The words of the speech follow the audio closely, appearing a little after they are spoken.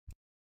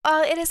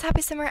It is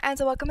HappySimmerrr and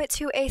welcome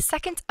to a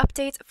second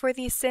update for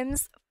the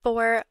Sims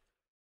 4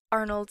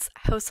 Arnold's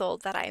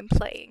household that I am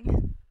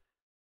playing.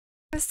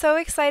 I'm so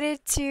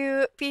excited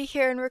to be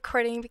here and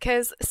recording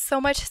because so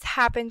much has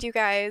happened, you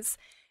guys.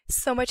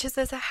 So much has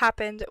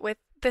happened with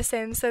The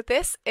Sims. So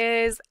this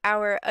is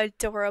our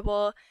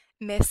adorable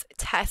Miss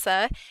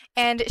Tessa,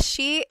 and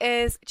she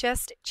is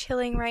just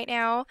chilling right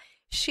now.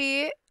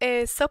 She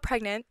is so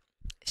pregnant.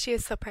 She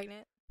is so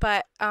pregnant,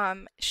 but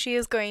she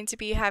is going to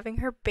be having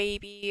her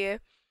baby.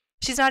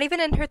 She's not even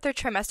in her third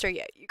trimester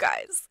yet, you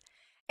guys.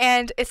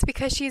 And it's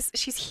because she's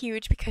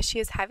huge because she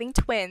is having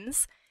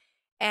twins,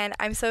 and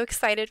I'm so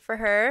excited for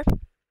her.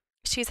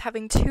 She's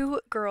having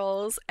two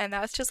girls, and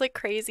that's just like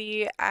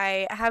crazy.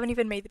 I haven't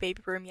even made the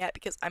baby room yet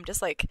because I'm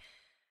just like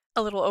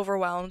a little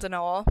overwhelmed and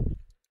all.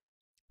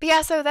 But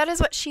yeah, so that is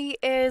what she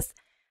is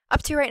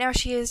up to right now.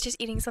 She is just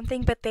eating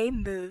something, but they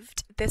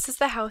moved. This is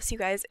the house, you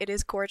guys. It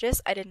is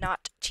gorgeous. I did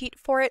not cheat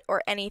for it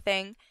or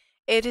anything.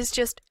 It is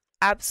just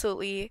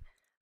absolutely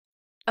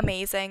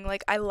amazing.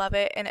 Like, I love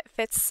it, and it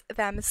fits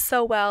them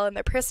so well and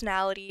their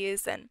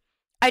personalities, and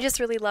I just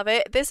really love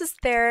it. This is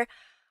their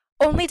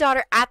only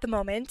daughter at the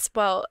moment,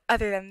 well,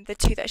 other than the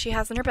two that she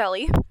has in her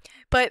belly.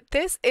 But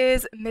this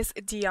is Miss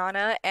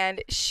Diana,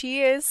 and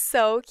she is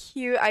so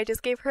cute. I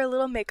just gave her a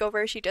little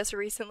makeover. She just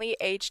recently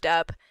aged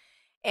up,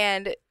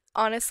 and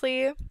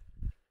honestly,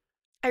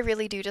 I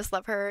really do just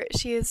love her.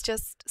 She is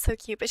just so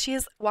cute, but she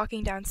is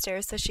walking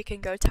downstairs so she can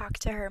go talk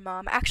to her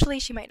mom. Actually,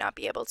 she might not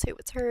be able to.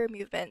 It's her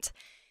movement.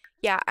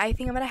 Yeah, I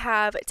think I'm gonna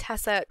have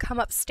Tessa come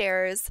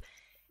upstairs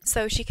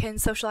so she can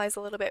socialize a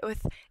little bit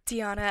with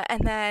Diana,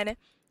 and then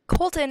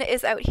Colton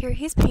is out here.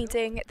 He's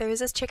painting. There's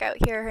this chick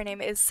out here. Her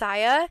name is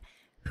Saya,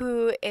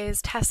 who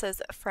is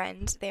Tessa's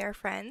friend. They are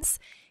friends.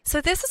 So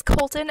this is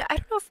Colton. I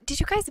don't know if, did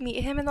you guys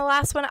meet him in the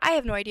last one? I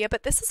have no idea,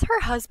 but this is her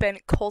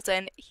husband,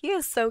 Colton. He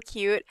is so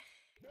cute.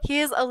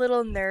 He is a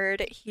little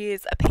nerd. He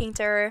is a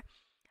painter.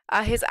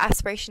 His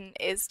aspiration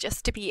is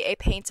just to be a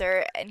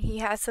painter, and he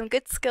has some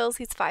good skills.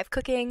 He's 5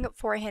 cooking,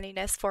 4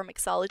 handiness, 4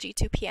 mixology,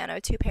 2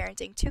 piano, 2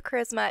 parenting, 2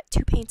 charisma,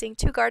 2 painting,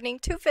 2 gardening,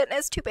 2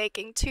 fitness, 2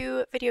 baking,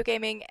 2 video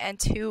gaming, and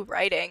 2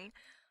 writing.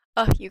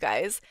 Ugh, you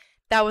guys,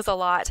 that was a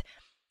lot.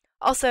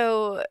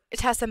 Also,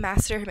 Tessa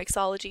mastered her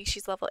mixology.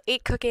 She's level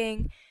 8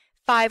 cooking,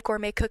 5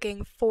 gourmet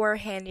cooking, 4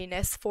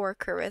 handiness, 4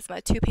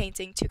 charisma, 2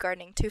 painting, 2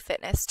 gardening, 2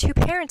 fitness, 2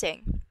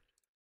 parenting.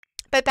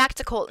 But back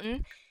to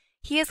Colton.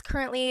 He is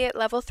currently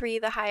level 3,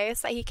 the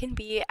highest that he can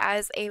be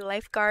as a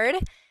lifeguard,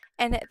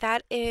 and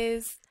that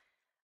is,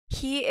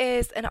 he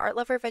is an art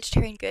lover,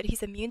 vegetarian good.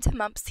 He's immune to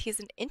mumps.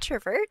 He's an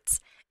introvert,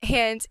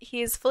 and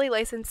he is fully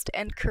licensed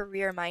and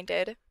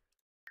career-minded.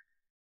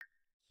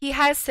 He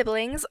has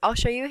siblings. I'll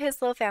show you his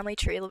little family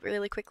tree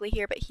really quickly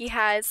here, but he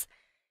has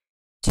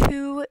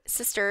 2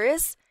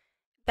 sisters.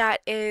 That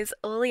is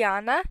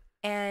Liliana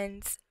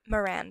and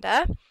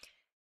Miranda.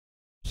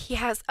 He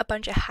has a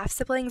bunch of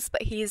half-siblings,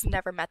 but he's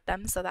never met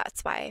them, so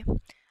that's why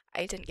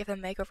I didn't give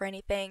him a makeover or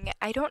anything.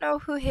 I don't know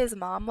who his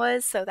mom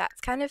was, so that's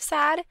kind of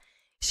sad.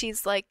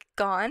 She's, like,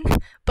 gone.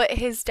 But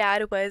his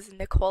dad was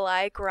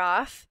Nikolai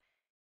Graf,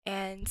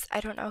 and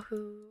I don't know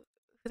who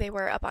they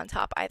were up on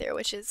top either,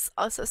 which is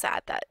also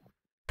sad that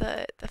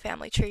the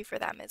family tree for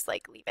them is,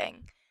 like,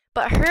 leaving.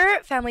 But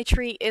her family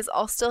tree is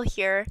all still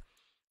here,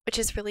 which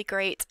is really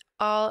great.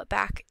 All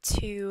back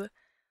to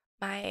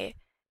my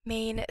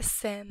main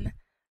sim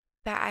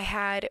that I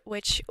had,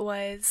 which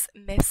was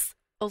Miss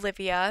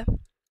Olivia.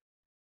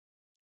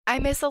 I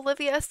miss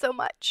Olivia so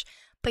much.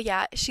 But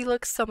yeah, she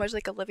looks so much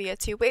like Olivia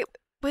too. Wait,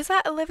 was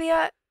that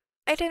Olivia?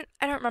 I don't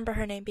remember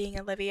her name being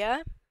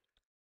Olivia.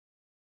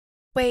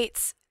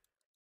 Wait.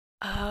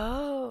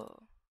 Oh.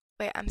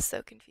 Wait, I'm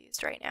so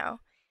confused right now.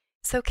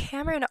 So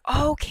Cameron,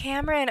 oh,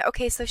 Cameron.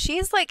 Okay, so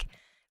she's like,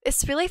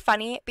 it's really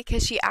funny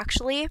because she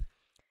actually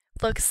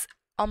looks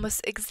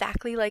almost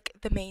exactly like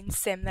the main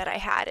sim that I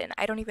had, and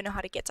I don't even know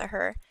how to get to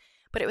her.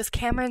 But it was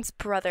Cameron's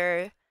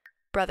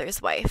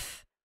brother's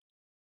wife.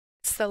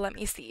 So let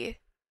me see.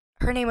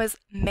 Her name was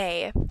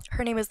May.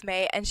 Her name is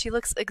May, and she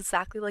looks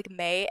exactly like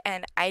May,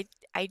 and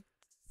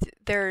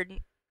they're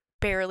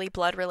barely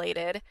blood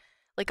related.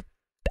 Like,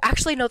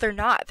 actually, no, they're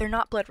not. They're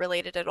not blood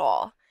related at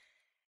all.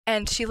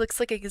 And she looks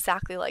like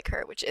exactly like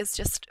her, which is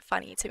just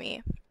funny to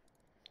me.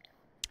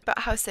 About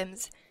how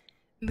Sims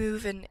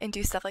move and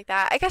do stuff like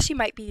that. I guess she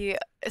might be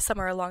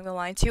somewhere along the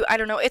line too. I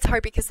don't know. It's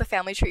hard because the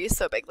family tree is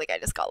so big. Like, I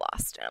just got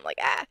lost and I'm like,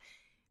 ah.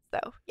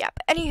 So yeah.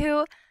 But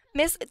anywho,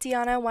 Miss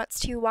Diana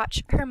wants to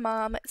watch her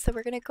mom, so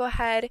we're gonna go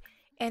ahead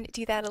and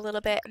do that a little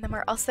bit, and then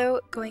we're also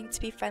going to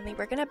be friendly.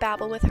 We're gonna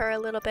babble with her a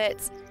little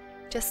bit,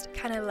 just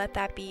kind of let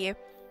that be.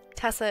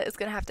 Tessa is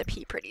gonna have to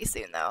pee pretty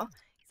soon though.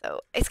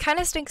 So it kind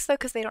of stinks though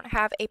because they don't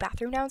have a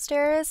bathroom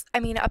downstairs. I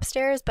mean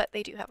upstairs, but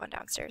they do have one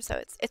downstairs,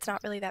 so it's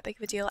not really that big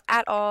of a deal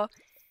at all.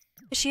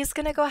 She's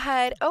gonna go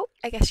ahead. Oh,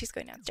 I guess she's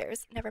going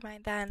downstairs. Never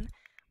mind then.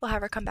 We'll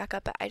have her come back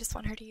up, but I just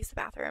want her to use the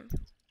bathroom.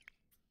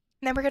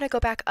 And then we're gonna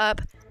go back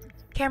up.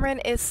 Cameron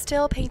is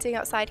still painting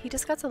outside. He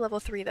just got to level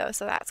 3 though,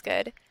 so that's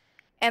good.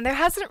 And there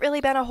hasn't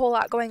really been a whole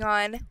lot going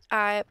on.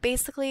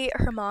 Basically,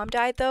 her mom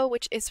died though,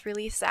 which is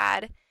really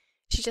sad.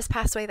 She just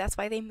passed away. That's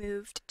why they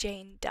moved.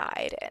 Jane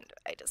died, and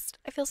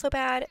I feel so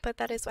bad, but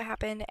that is what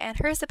happened. And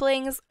her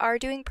siblings are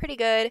doing pretty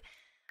good.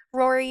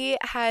 Rory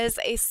has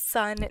a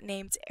son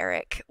named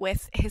Eric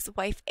with his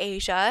wife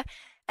Asia,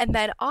 and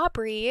then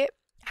Aubrey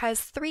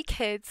has 3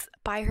 kids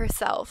by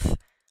herself,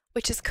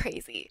 which is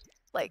crazy.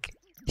 Like,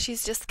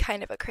 she's just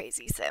kind of a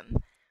crazy sim.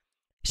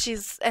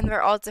 And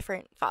they're all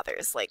different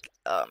fathers. Like,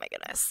 oh my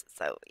goodness.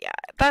 So yeah,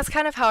 that's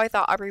kind of how I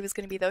thought Aubrey was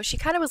gonna be though. She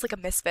kind of was like a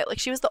misfit. Like,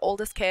 she was the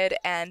oldest kid,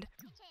 and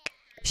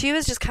she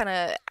was just kind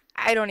of,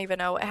 I don't even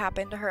know what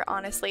happened to her,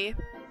 honestly.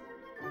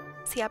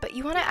 So yeah, but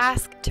you want to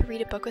ask to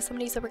read a book with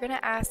somebody, so we're going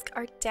to ask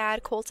our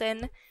dad,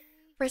 Colton,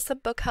 for some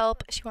book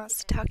help. She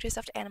wants to talk to a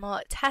stuffed animal.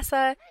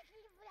 Tessa,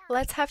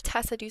 let's have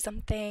Tessa do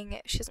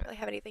something. She doesn't really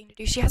have anything to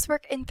do. She has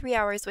work in 3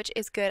 hours, which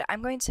is good.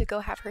 I'm going to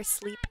go have her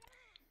sleep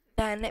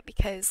then,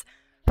 because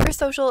her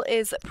social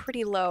is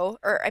pretty low.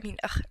 Her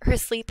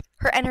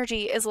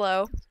energy is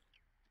low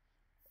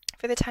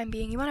for the time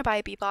being. You want to buy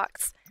a bee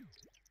box.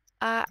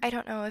 I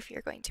don't know if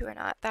you're going to or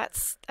not.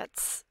 That's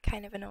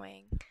kind of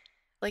annoying,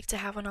 like, to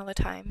have one all the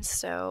time.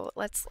 So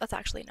let's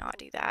actually not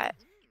do that.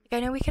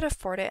 Like, I know we could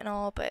afford it and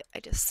all, but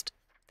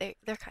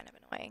they're kind of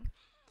annoying.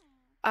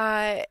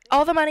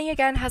 All the money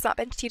again has not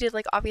been cheated.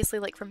 Like, obviously,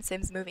 like from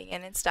Sims moving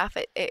in and stuff,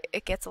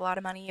 it gets a lot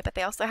of money. But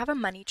they also have a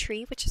money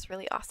tree, which is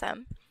really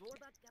awesome.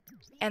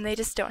 And they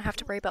just don't have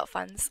to worry about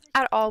funds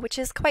at all, which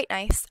is quite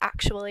nice,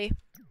 actually.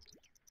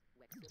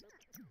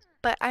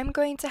 But I'm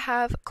going to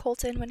have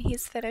Colton, when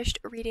he's finished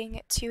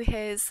reading to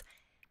his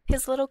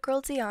little girl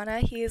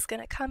Diana, he is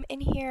going to come in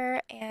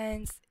here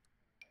and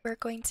we're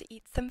going to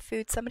eat some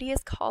food. Somebody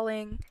is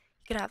calling.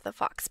 You can have the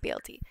Fox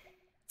BLT.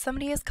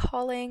 Somebody is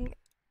calling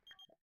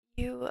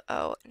you.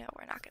 Oh, no,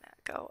 we're not going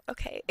to go.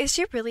 Okay. Is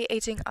she really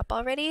aging up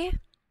already?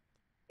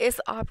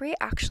 Is Aubrey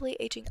actually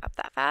aging up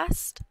that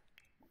fast?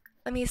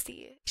 Let me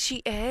see. She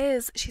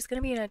is. She's going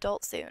to be an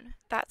adult soon.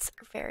 That's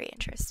very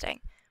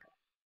interesting.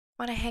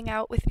 Want to hang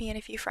out with me and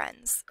a few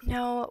friends?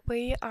 No,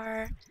 we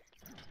are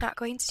not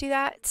going to do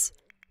that.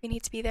 We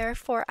need to be there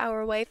for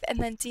our wife, and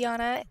then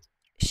Diana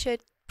should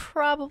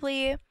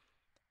probably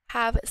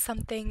have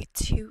something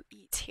to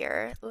eat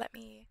here. Let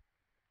me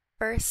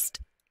first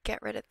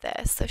get rid of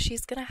this. So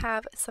she's gonna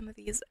have some of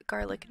these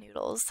garlic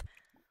noodles,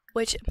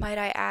 which, might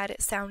I add,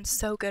 sounds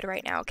so good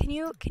right now. Can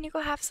you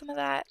go have some of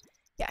that?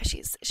 Yeah,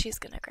 she's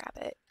gonna grab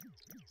it.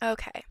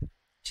 Okay.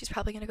 She's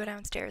probably gonna go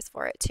downstairs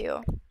for it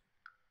too.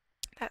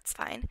 That's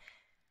fine.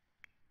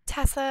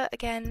 Tessa,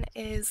 again,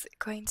 is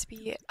going to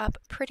be up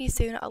pretty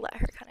soon. I'll let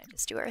her kind of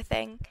just do her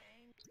thing.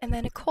 And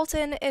then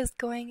Colton is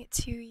going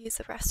to use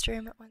the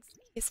restroom once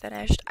he's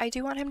finished. I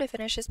do want him to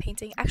finish his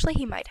painting. Actually,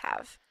 he might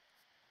have.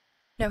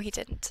 No, he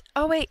didn't.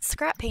 Oh wait,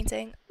 scrap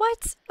painting.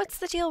 What? What's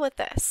the deal with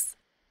this?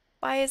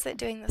 Why is it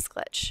doing this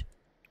glitch?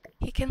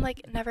 He can,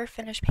 like, never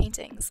finish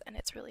paintings, and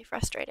it's really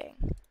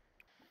frustrating.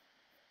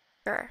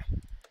 Sure.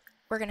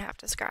 We're gonna have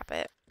to scrap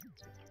it.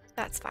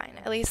 That's fine.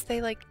 At least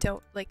they, like,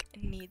 don't, like,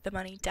 need the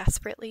money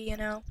desperately, you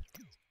know?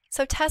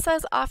 So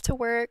Tessa's off to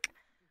work.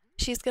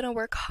 She's gonna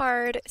work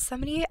hard.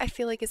 Somebody, I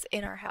feel like, is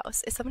in our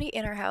house. Is somebody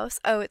in our house?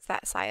 Oh, it's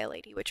that Saya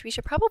lady, which we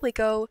should probably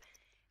go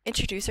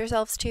introduce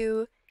ourselves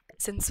to,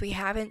 since we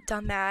haven't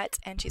done that,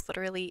 and she's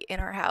literally in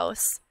our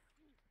house.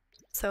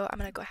 So I'm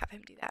gonna go have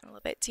him do that in a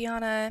little bit.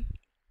 Diana,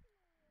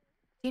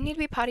 do you need to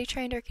be potty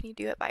trained, or can you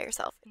do it by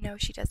yourself? No,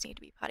 she does need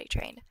to be potty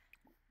trained.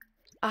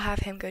 I'll have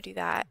him go do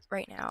that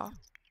right now.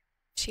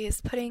 She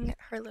is putting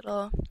her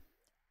little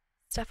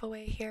stuff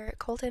away here.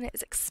 Colton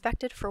is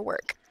expected for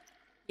work.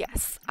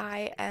 Yes,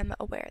 I am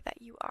aware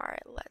that you are.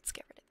 Let's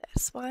get rid of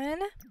this one.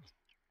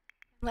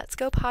 Let's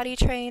go potty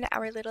train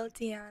our little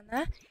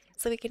Diana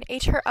so we can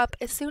age her up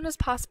as soon as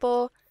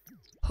possible.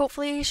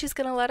 Hopefully she's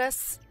gonna let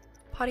us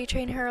potty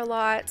train her a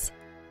lot.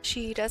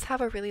 She does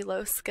have a really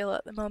low skill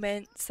at the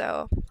moment,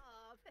 so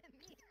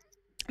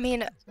I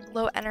mean,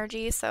 low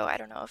energy, so I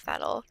don't know if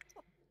that'll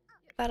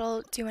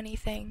do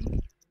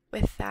anything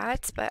with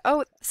that. But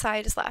oh,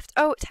 Sai just left.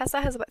 Oh,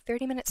 Tessa has about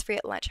 30 minutes free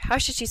at lunch. How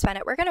should she spend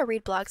it? We're gonna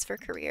read blogs for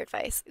career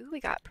advice. Ooh, we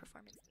got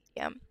performance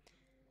medium.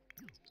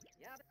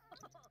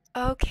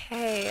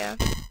 Okay.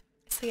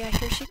 So yeah,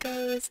 here she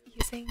goes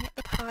using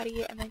the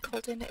potty, and then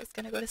Colton is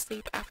gonna go to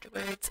sleep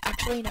afterwards.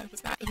 Actually, no,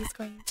 he's not. He's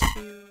going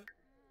to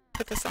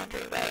put this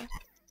laundry away.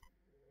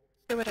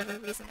 For whatever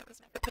reason it was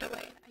never put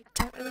away. I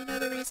don't really know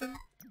the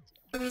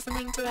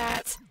reasoning to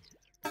that.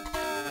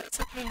 No,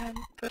 it's okay, hon.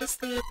 Go to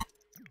sleep.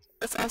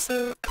 Let's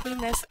also clean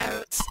this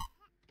out. So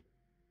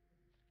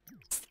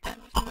then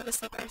we can go to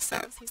sleep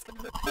ourselves. He's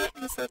gonna put it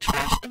in this little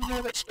trash in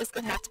here, which is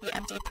gonna have to be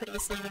empty pretty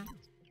soon.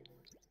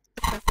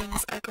 With how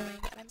things are going,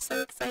 and I'm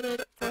so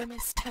excited for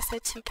Miss Tessa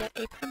to get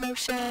a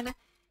promotion.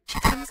 She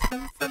comes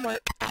home from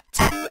work at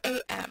 2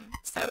 a.m.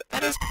 So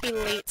that is pretty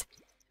late,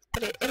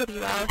 but it'll be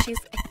well. She's,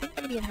 I think,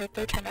 gonna be in her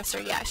 3rd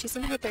trimester. Yeah, she's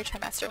in her 3rd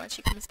trimester when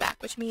she comes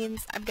back, which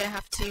means I'm gonna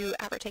have to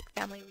have her take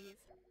family leave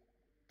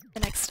the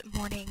next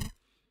morning,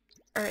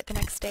 or the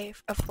next day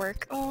of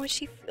work. Oh,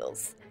 she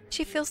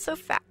feels so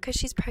fat because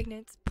she's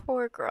pregnant.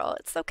 Poor girl.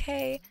 It's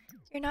okay.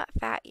 You're not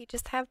fat. You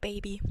just have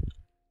baby.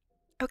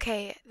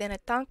 Okay, then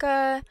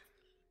Atanka.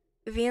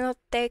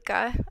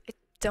 Vinoteca, I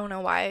don't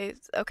know why,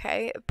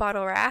 okay,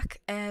 bottle rack,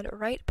 and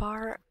right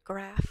bar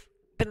graph,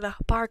 the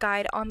bar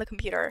guide on the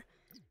computer.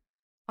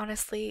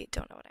 Honestly,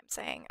 don't know what I'm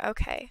saying.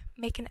 Okay,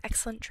 make an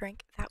excellent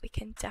drink. That we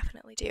can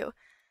definitely do.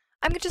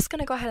 I'm just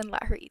gonna go ahead and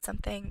let her eat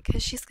something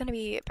because she's gonna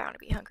be bound to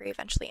be hungry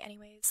eventually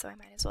anyways, so I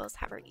might as well just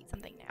have her eat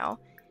something now.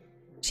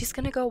 She's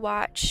gonna go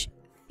watch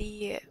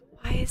the,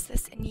 why is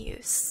this in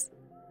use?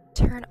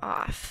 Turn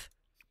off.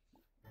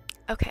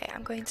 Okay,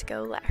 I'm going to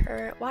go let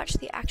her watch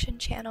the action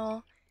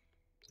channel.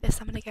 This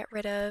I'm gonna get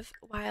rid of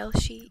while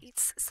she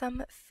eats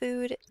some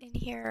food in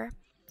here.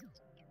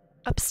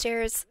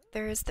 Upstairs,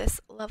 there's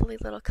this lovely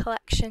little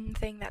collection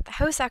thing that the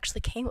house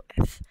actually came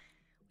with,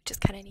 which is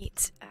kind of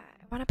neat. I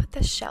want to put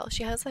this shell.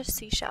 She has a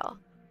seashell.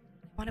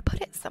 I want to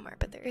put it somewhere,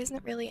 but there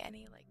isn't really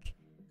any, like...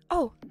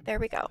 Oh, there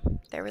we go.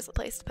 There was a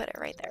place to put it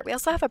right there. We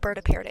also have a bird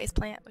of paradise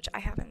plant, which I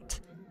haven't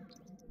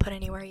put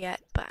anywhere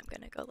yet, but I'm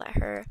going to go let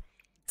her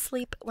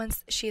sleep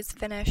once she's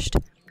finished.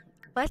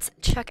 Let's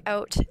check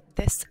out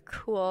this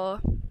cool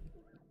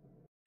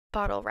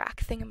bottle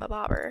rack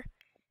thingamabobber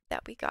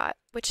that we got,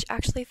 which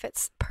actually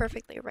fits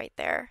perfectly right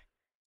there.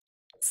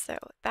 So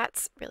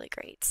that's really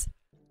great.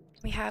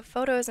 We have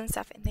photos and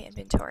stuff in the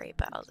inventory,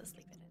 but I'll just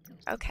leave it in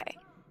there. Okay,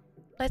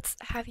 let's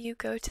have you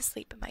go to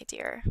sleep, my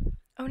dear.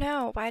 Oh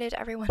no, why did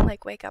everyone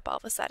like wake up all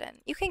of a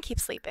sudden? You can keep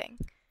sleeping.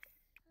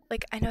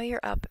 Like, I know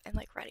you're up and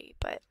like ready,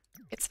 but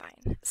it's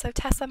fine. So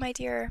Tessa, my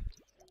dear,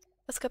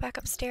 let's go back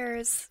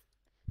upstairs.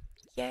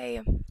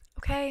 Yay.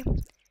 Okay.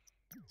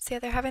 So yeah,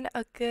 they're having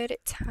a good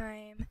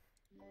time.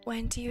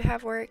 When do you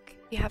have work?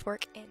 You have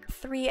work in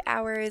 3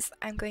 hours.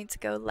 I'm going to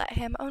go let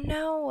him. Oh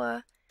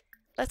no!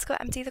 Let's go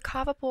empty the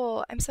kava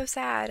bowl. I'm so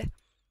sad.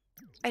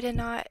 I did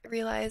not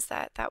realize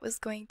that that was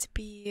going to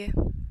be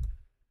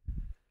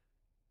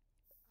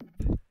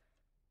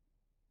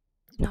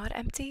not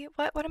empty.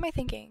 What am I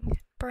thinking?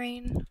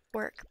 Brain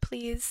work,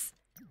 please.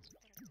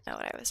 I don't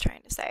know what I was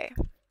trying to say.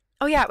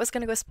 Oh yeah, it was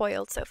gonna go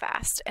spoiled so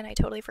fast, and I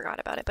totally forgot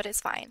about it, but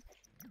it's fine.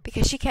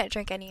 Because she can't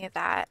drink any of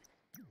that.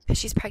 Because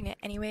she's pregnant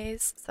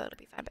anyways, so it'll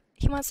be fine. But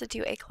he wants to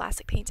do a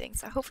classic painting,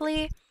 so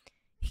hopefully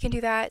he can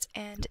do that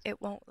and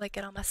it won't like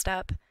get all messed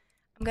up.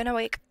 I'm gonna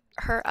wake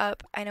her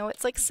up. I know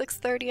it's like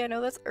 6:30. I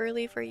know that's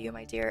early for you,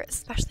 my dear,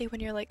 especially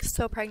when you're like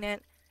so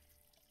pregnant.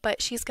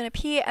 But she's gonna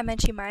pee, and then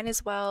she might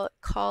as well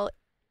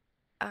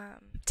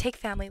take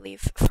family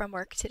leave from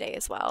work today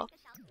as well.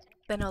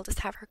 Then I'll just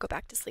have her go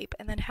back to sleep.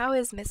 And then how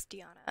is Miss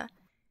Diana?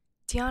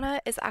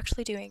 Diana is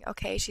actually doing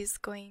okay. She's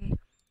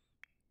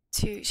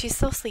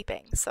still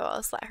sleeping, so I'll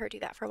just let her do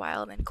that for a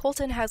while. And then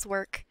Colton has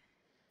work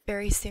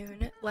very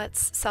soon.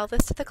 Let's sell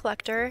this to the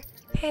collector.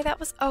 Hey, that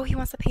was, oh, he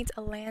wants to paint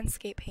a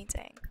landscape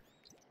painting.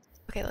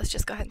 Okay, let's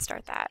just go ahead and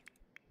start that.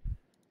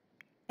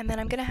 And then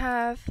I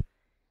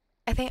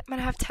think I'm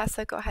gonna have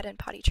Tessa go ahead and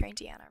potty train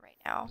Deanna right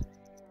now,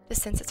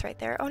 just since it's right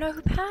there. Oh no,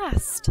 who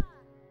passed?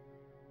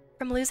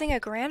 From losing a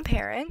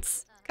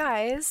grandparent?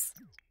 Guys,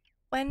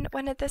 when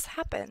did this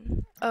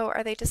happen? Oh,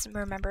 are they just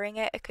remembering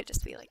it? It could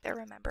just be like they're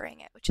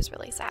remembering it, which is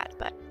really sad,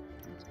 but...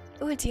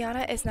 Ooh,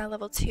 Deanna is now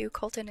level 2.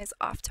 Colton is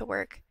off to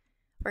work.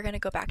 We're gonna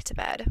go back to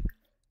bed.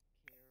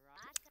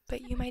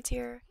 But you, my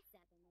dear,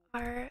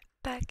 are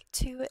back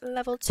to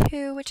level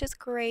 2, which is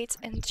great,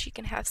 and she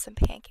can have some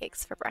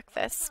pancakes for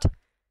breakfast.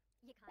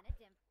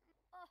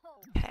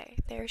 Okay,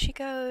 there she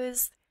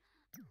goes.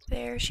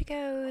 There she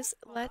goes.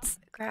 Let's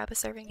grab a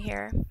serving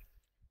here.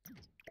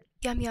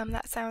 Yum yum,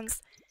 that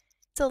sounds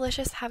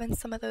delicious, having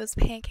some of those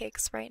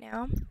pancakes right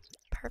now.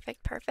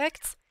 Perfect,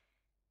 perfect.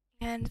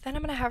 And then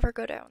I'm gonna have her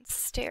go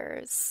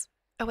downstairs.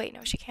 Oh wait,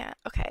 no, she can't.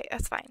 Okay,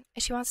 that's fine.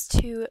 If she wants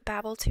to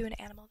babble to an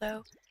animal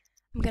though,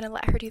 I'm gonna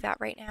let her do that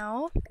right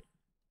now.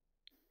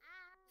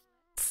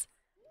 Let's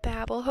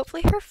babble.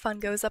 Hopefully her fun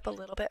goes up a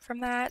little bit from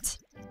that.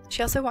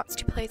 She also wants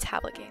to play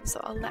tablet games, so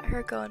I'll let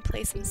her go and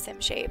play some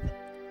SimShape.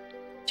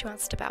 She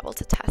wants to babble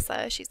to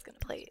Tessa. She's gonna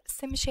play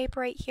SimShape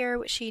right here,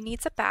 which she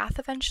needs a bath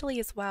eventually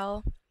as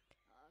well.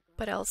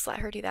 But I'll just let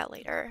her do that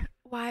later.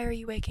 Why are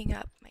you waking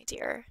up, my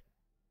dear?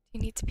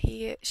 You need to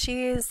pee.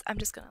 I'm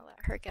just gonna let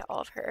her get all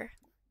of her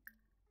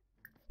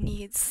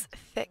needs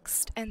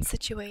fixed and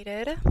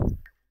situated.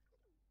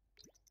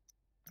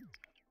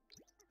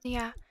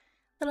 Yeah,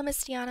 little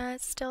Miss Diana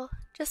is still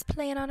just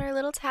playing on her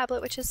little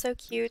tablet, which is so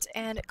cute.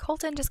 And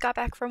Colton just got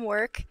back from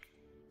work,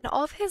 and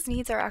all of his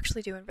needs are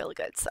actually doing really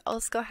good. So I'll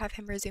just go have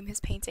him resume his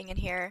painting in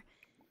here.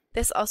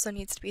 This also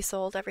needs to be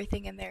sold.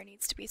 Everything in there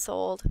needs to be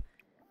sold.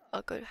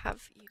 I'll go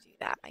have you do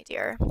that, my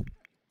dear.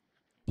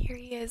 Here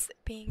he is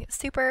being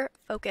super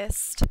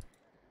focused.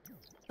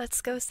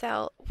 Let's go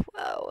sell.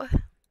 Whoa.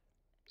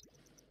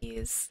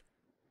 These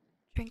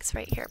drinks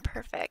right here.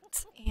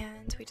 Perfect.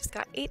 And we just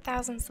got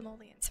 8,000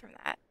 simoleons from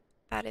that.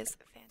 That is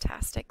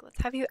fantastic.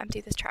 Let's have you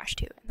empty this trash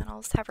too, and then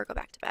I'll just have her go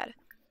back to bed.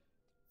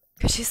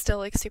 Because she's still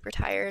like super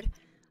tired.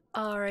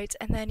 Alright,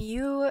 and then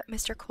you,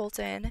 Mr.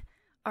 Colton,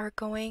 are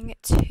going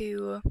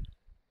to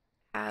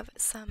have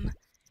some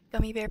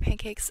gummy bear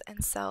pancakes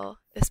and sell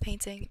this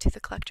painting to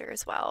the collector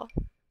as well.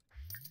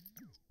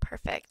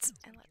 Perfect.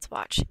 And let's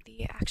watch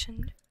the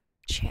action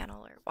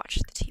channel, or watch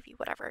the TV,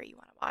 whatever you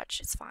want to watch.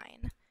 It's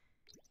fine.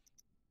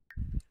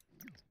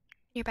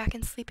 You're back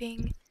and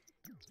sleeping.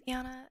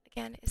 Deanna,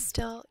 again, is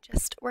still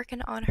just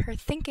working on her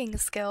thinking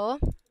skill,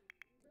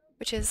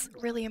 which is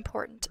really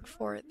important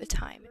for the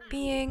time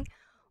being,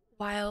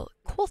 while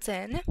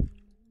Colton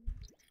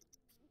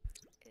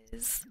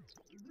is...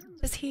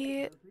 let's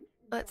see,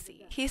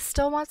 he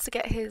still wants to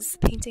get his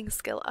painting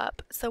skill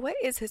up. So what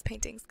is his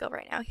painting skill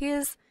right now?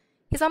 He's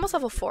almost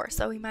level 4,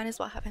 so we might as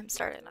well have him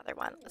start another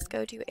one. Let's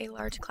go do a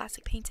large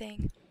classic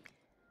painting.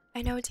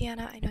 I know,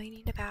 Deanna, I know you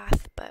need a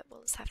bath, but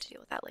we'll just have to deal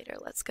with that later.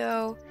 Let's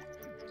go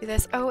do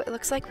this. Oh, it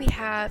looks like we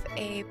have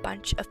a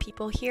bunch of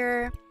people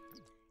here.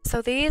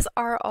 So these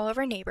are all of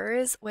our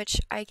neighbors, which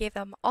I gave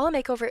them all a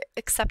makeover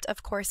except,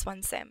 of course,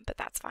 one sim, but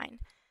that's fine.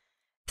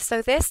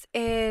 So this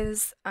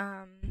is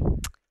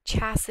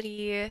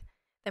Chastity.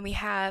 Then we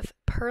have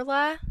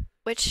Perla,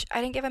 which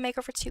I didn't give a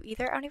makeover to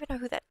either. I don't even know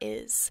who that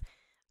is.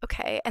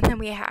 Okay, and then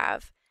we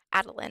have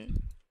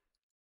Adeline.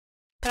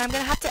 But I'm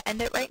going to have to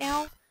end it right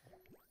now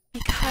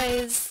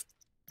because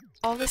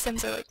all the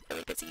sims are like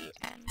really busy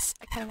and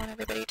I kind of want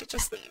everybody to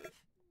just leave.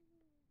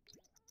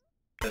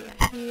 But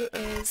yeah, he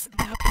is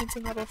now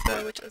painting level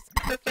 4, which is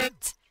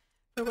perfect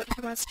for what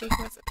he wants to do.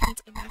 He wants to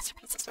paint a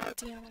masterpiece as well.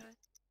 Deanna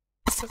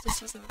is still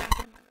just using the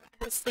bathroom. I'm going to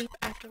let her sleep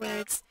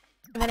afterwards.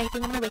 And then I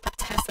think I'm going to wake up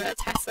Tessa.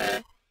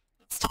 Tessa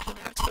needs to pee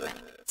now too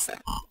anyway, so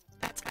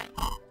that's fine.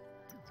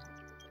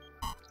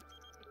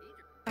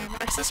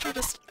 Our sister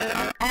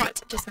our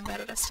aunt just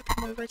invited us to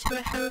come over to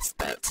a house,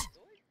 but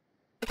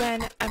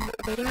again, I'm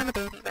waiting on the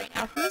baby right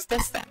now. Who is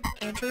this then?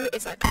 Andrew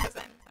is our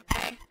cousin,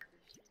 okay.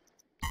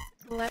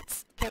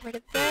 Let's get rid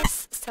of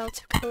this, sell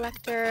to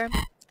collector.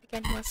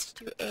 Again, he wants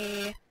to do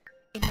a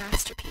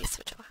masterpiece,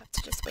 which I'll have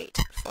to just wait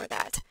for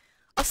that.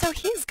 Also,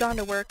 he's gone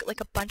to work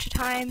like a bunch of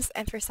times,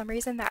 and for some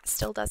reason that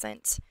still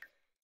doesn't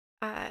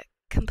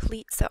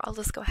complete, so I'll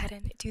just go ahead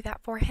and do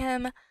that for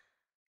him.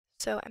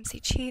 So MC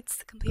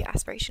cheats, complete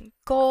aspiration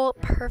goal,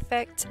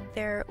 perfect,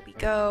 there we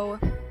go.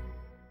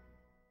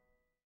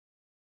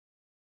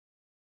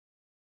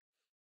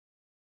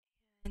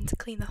 And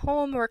clean the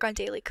home, work on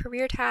daily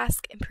career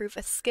task, improve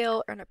a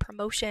skill, earn a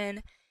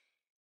promotion.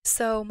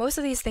 So most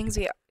of these things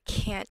we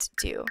can't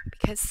do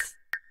because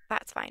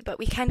that's fine, but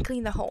we can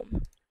clean the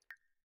home.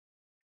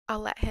 I'll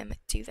let him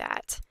do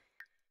that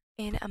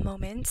in a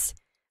moment.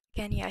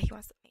 Again, yeah, he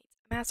wants to make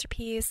a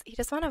masterpiece. He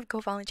just want to go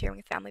volunteering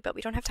with family, but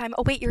we don't have time.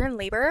 Oh wait, you're in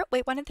labor?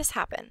 Wait, when did this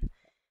happen?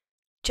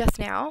 Just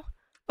now?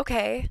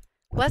 Okay,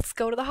 let's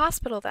go to the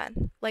hospital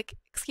then. Like,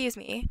 excuse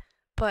me,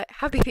 but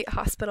have baby at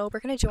hospital.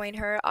 We're gonna join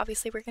her.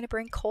 Obviously, we're gonna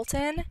bring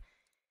Colton.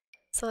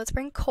 So let's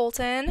bring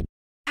Colton.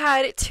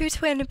 Had 2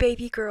 twin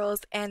baby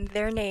girls, and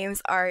their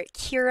names are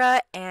Kira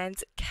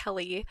and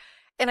Kelly.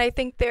 And I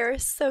think they're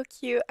so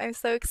cute. I'm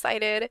so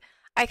excited.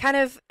 I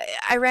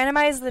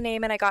randomized the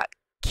name and I got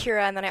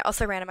Kira, and then I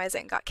also randomized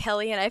it and got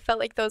Kelly, and I felt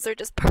like those are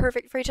just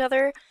perfect for each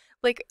other,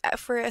 like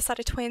for a set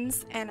of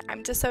twins, and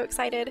I'm just so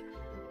excited.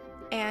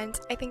 And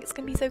I think it's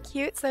gonna be so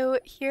cute. So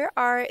here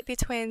are the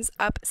twins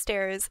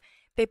upstairs.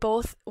 They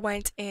both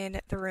went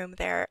in the room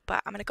there,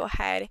 but I'm gonna go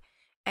ahead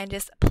and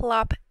just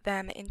plop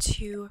them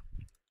into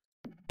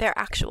their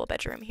actual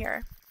bedroom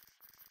here,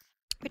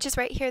 which is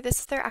right here. This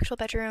is their actual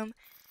bedroom,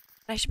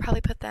 and I should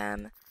probably put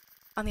them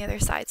on the other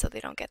side so they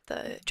don't get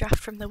the draft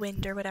from the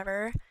wind or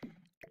whatever.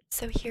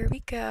 So here we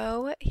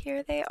go.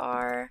 Here they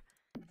are.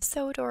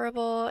 So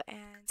adorable,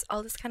 and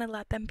I'll just kind of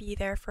let them be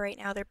there for right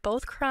now. They're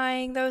both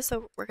crying though,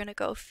 so we're gonna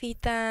go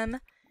feed them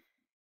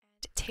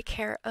and take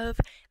care of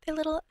their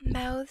little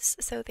mouths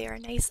so they are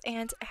nice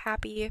and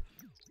happy.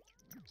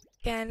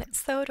 Again,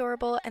 so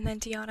adorable. And then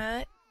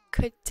Deanna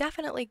could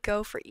definitely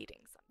go for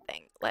eating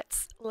something.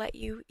 Let's let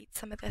you eat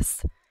some of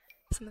this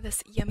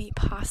yummy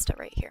pasta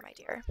right here, my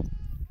dear.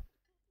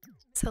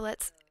 So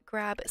let's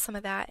grab some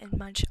of that and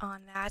munch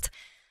on that.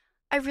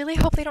 I really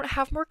hope they don't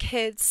have more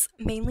kids,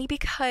 mainly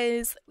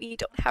because we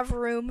don't have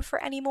room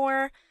for any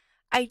more.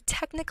 I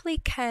technically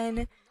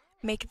can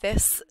make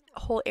this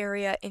whole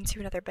area into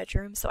another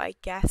bedroom, so I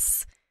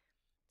guess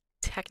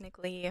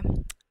technically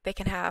they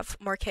can have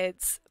more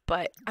kids,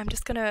 but I'm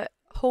just gonna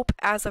hope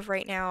as of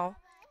right now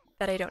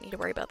that I don't need to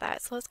worry about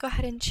that. So let's go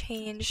ahead and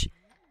change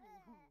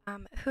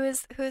who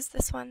is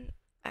this one?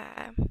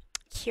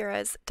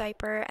 Kira's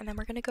diaper, and then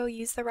we're gonna go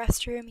use the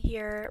restroom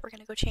here. We're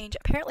gonna go change.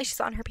 Apparently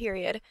she's on her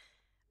period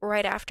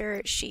right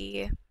after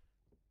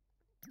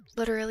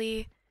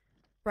literally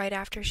right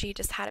after she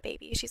just had a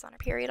baby. She's on her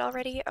period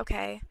already.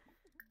 Okay,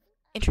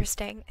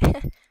 interesting.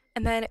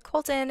 And then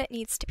Colton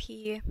needs to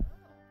pee,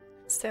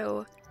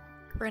 so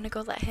we're gonna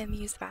go let him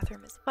use the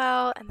bathroom as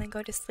well and then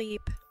go to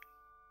sleep.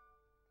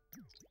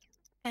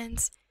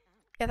 And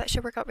yeah, that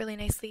should work out really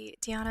nicely.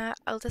 Deanna,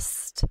 I'll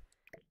just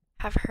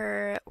have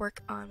her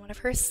work on one of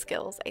her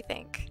skills, I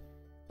think.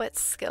 What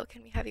skill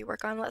can we have you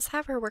work on? Let's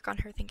have her work on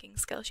her thinking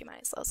skill. She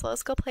might as well. So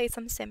let's go play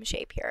some sim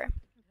shape here.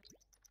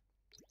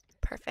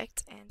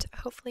 Perfect, and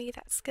hopefully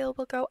that skill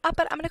will go up.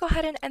 But I'm gonna go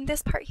ahead and end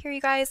this part here,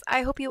 you guys.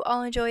 I hope you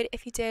all enjoyed.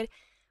 If you did,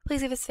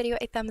 please give this video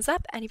a thumbs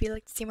up, and if you'd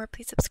like to see more,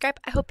 please subscribe.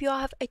 I hope you all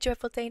have a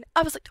joyful day and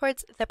always look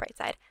towards the bright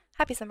side.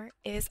 HappySimmerrr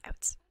is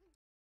out.